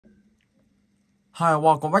Hi,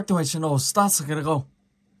 welcome back to my channel. Start a second ago.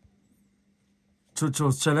 Cho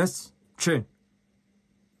Cho challenge train.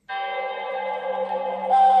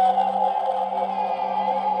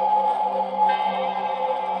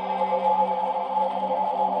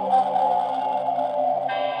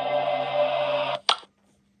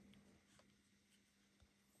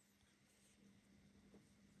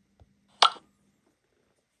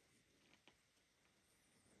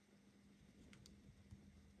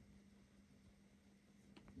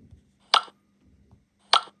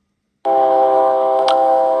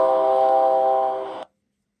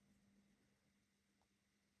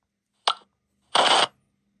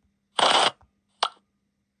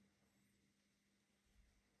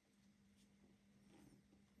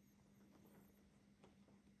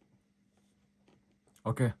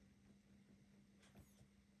 Okay.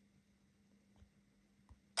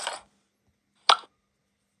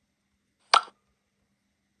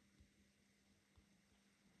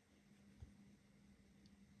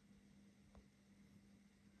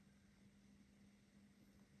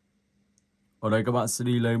 Ở đây các bạn sẽ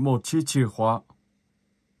đi lấy một chiếc chìa khóa.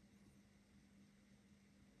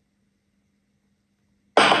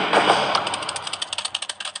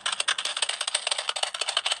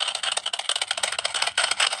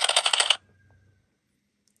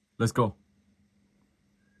 Let's go.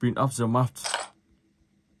 Pin up the map.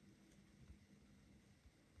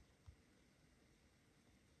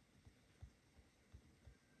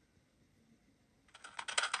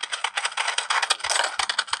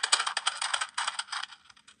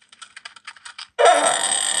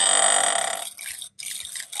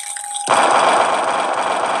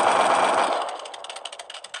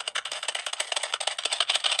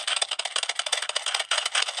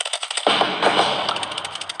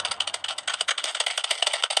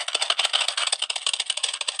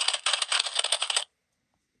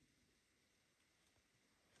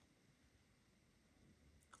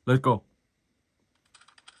 Let's go.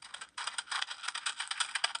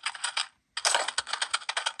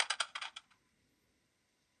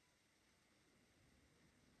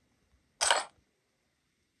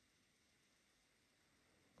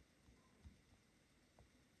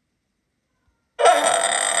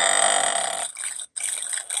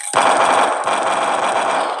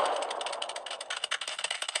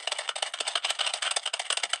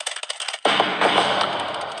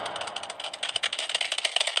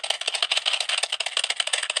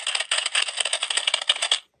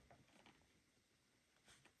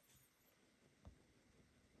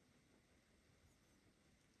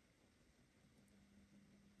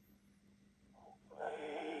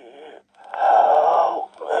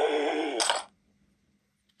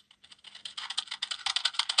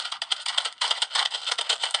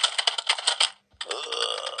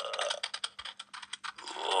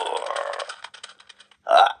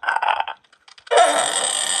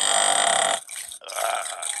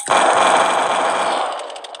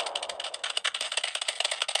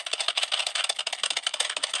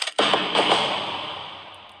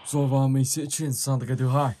 Rồi và mình sẽ chuyển sang cái thứ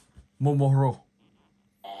hai, Momo.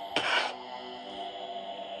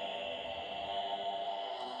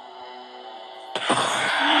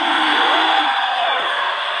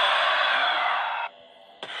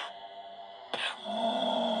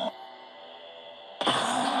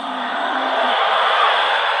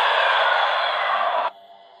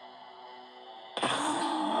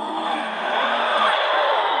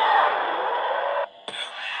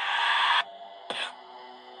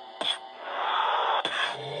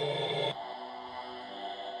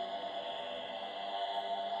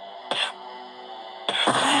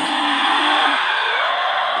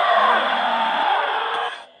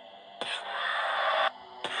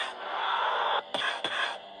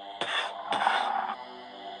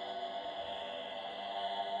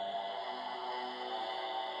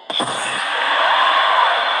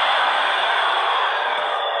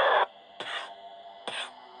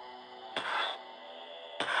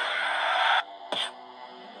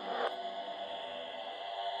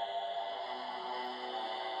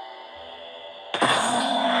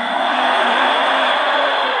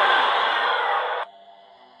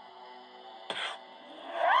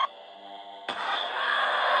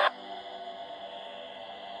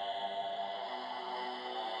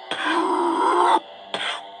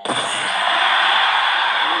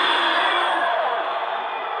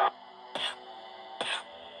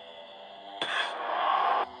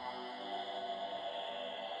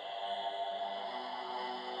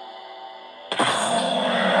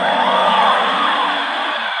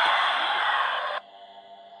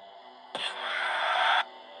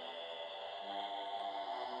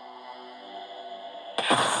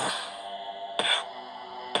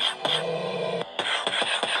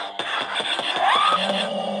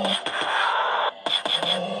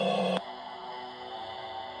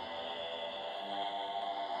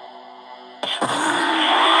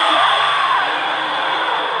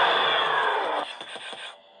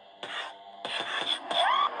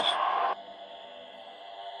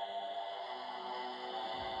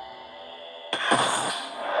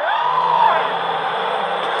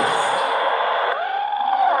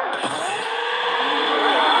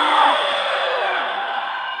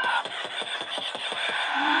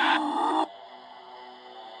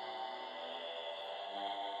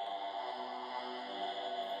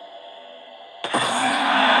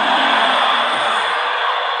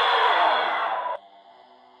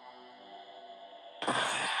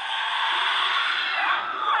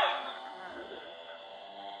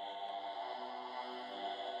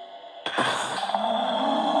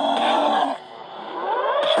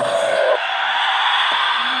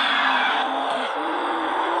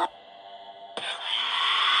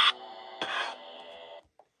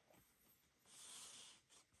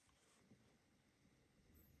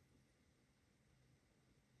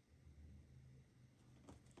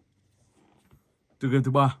 Từ game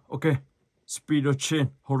thứ 3, ok. Speeder Chain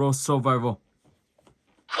Horror Survival.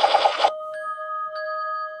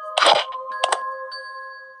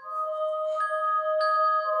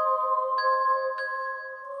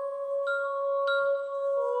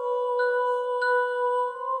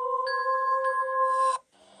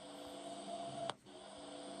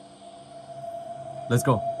 Let's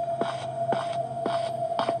go.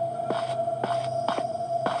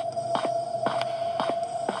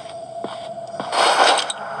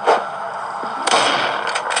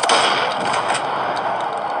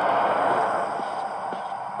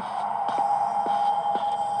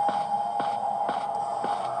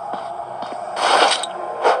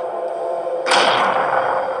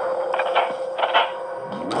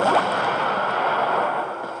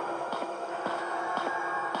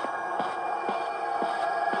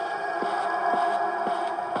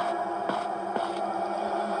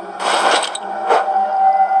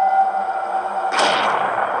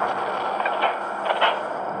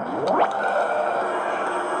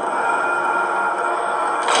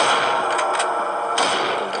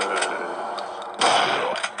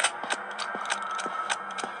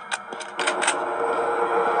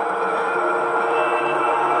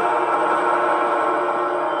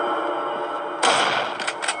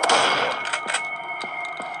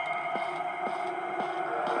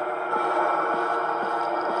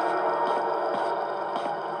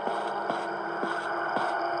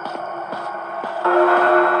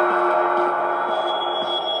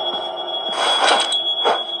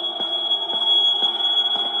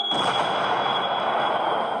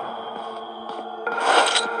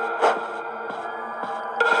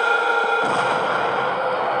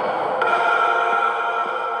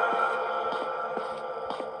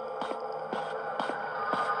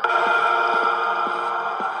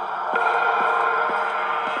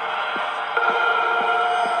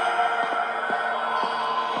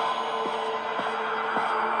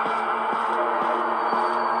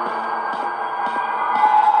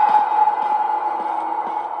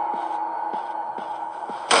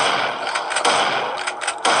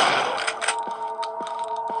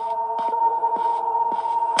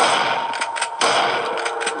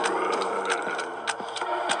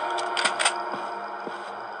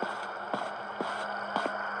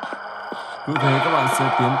 Cứ thế các bạn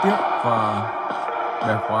sẽ tiến tiếp và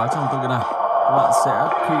bẻ khóa trong tựa này. Các bạn sẽ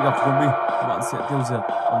khi gặp zombie, các bạn sẽ tiêu diệt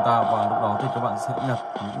ông ta và lúc đó thì các bạn sẽ nhặt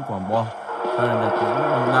những quả bom hay là nhặt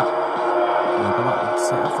những bom đạn để các bạn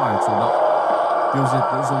sẽ phải chủ động tiêu diệt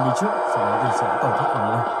những zombie trước, sau đó thì sẽ tẩu thoát khỏi nó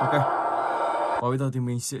lên. Ok. Và bây giờ thì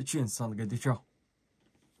mình sẽ chuyển sang cái tiếp theo.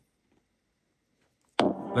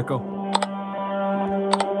 Let's go.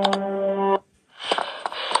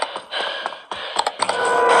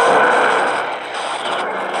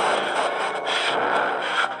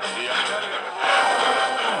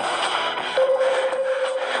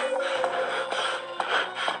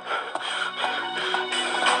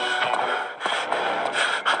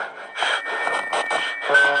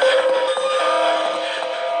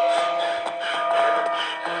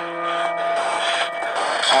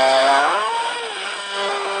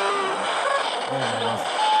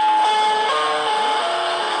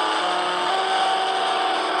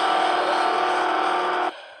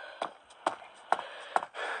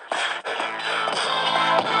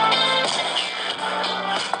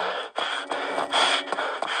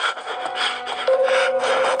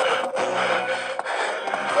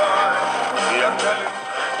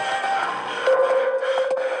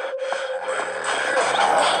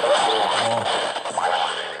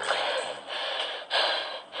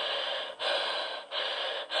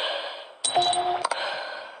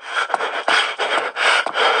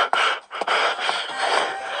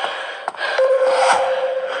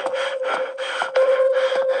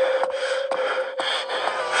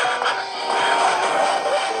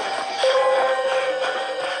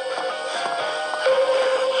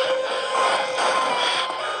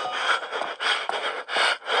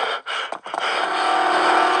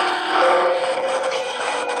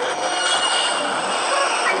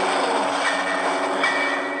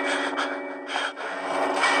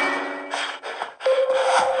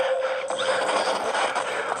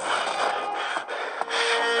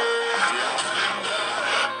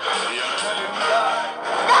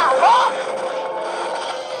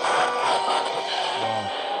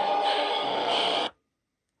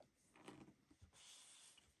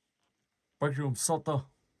 Backroom Sorter.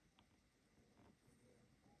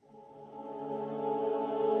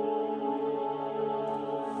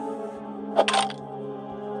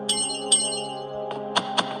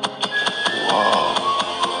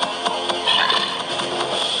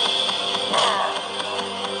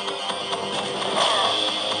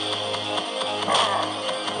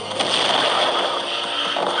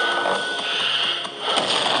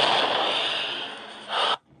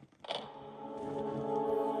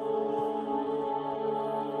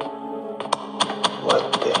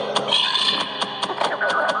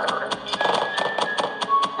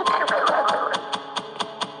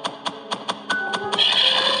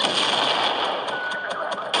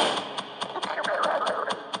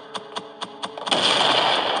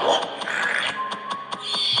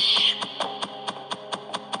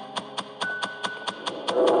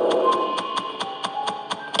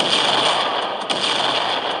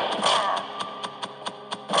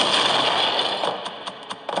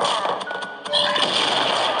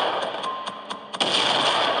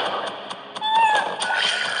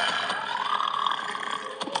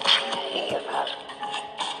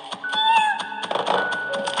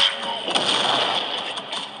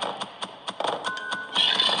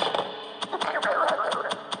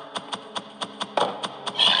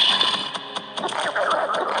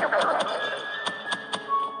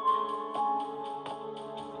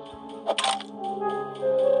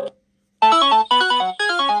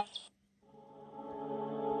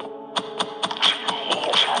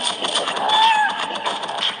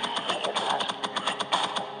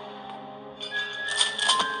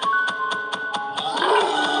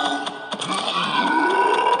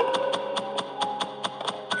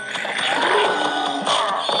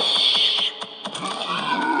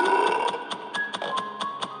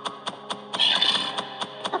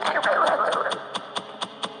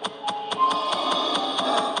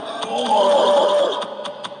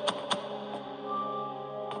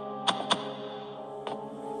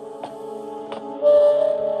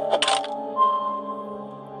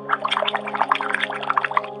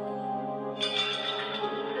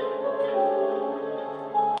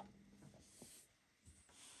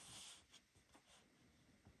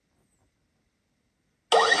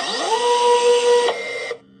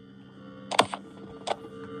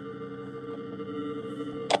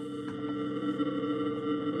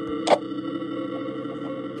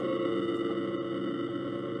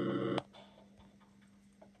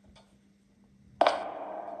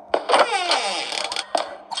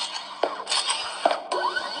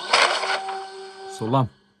 số 5.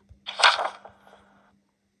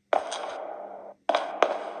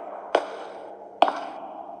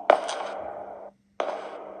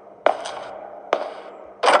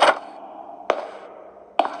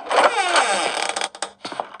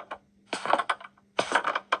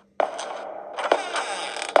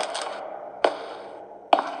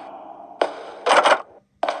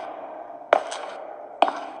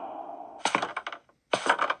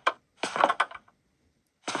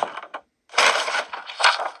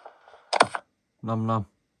 Năm năm.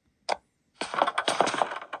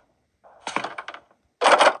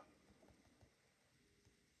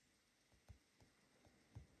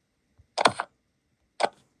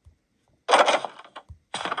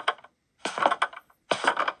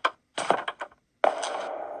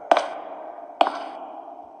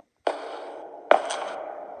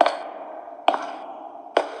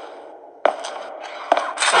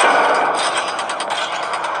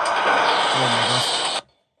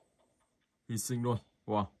 Hy sinh luôn.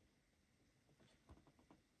 Wow.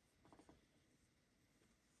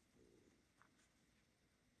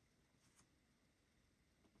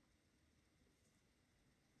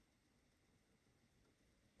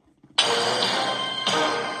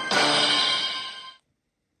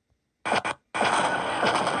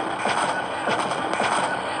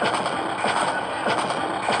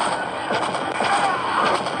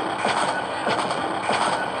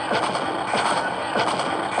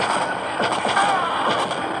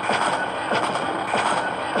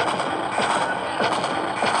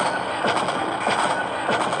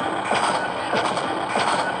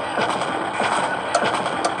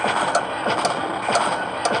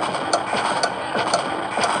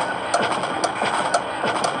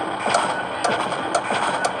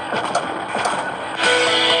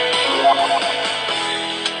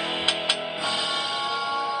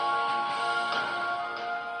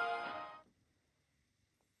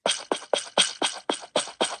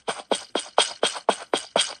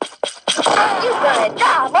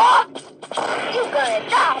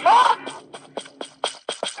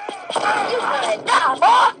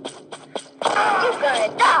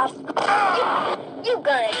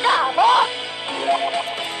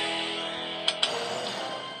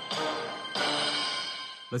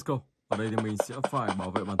 Let's go. Ở đây thì mình sẽ phải bảo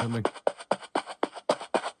vệ bản thân mình.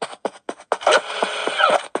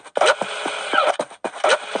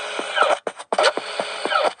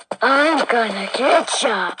 I'm gonna get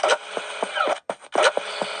ya.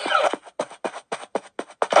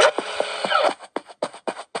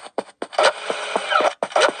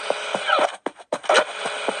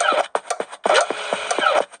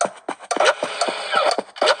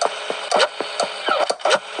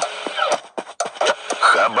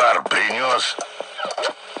 Хабар принес?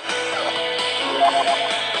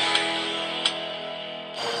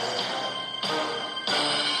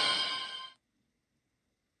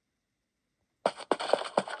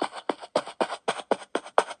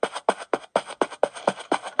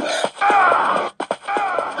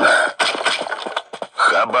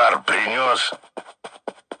 Хабар принес?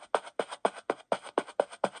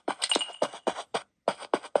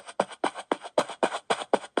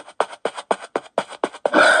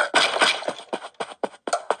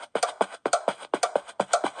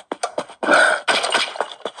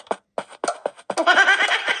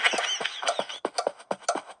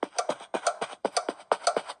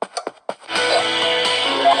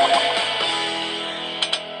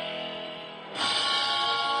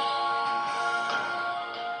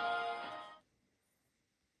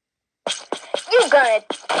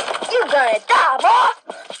 You gonna die, boy.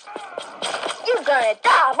 You gonna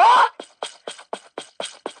die, boy.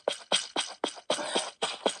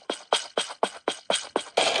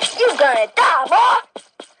 You gonna die, boy.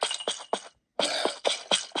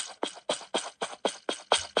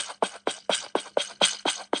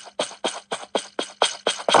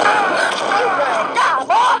 You gonna die,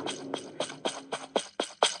 boy.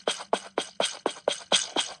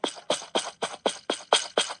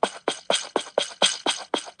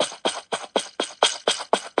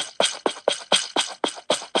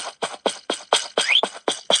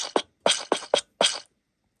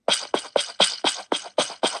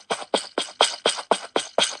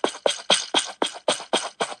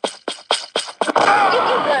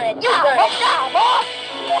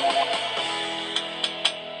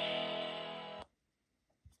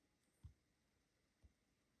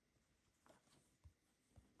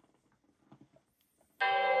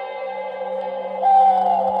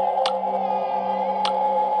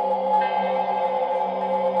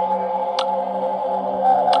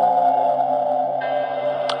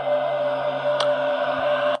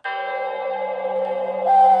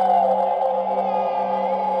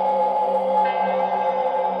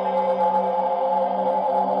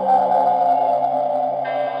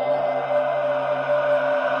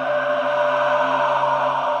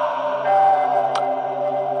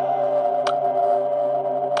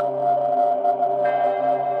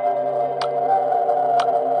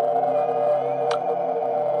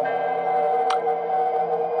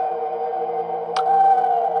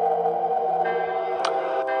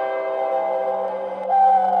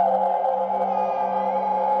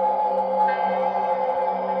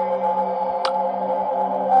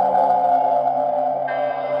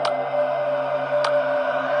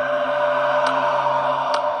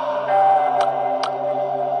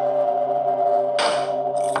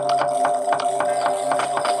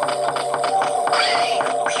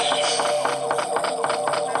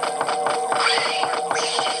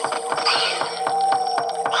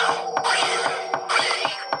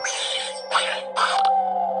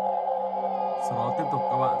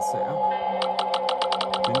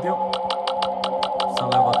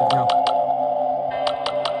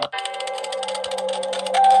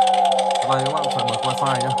 này các bạn phải bật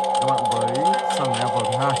wifi nhá. Các bạn với sàn level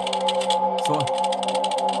thứ 2. Rồi.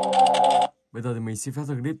 Bây giờ thì mình xin phép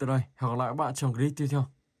dừng clip từ đây. Hẹn gặp lại các bạn trong clip tiếp theo.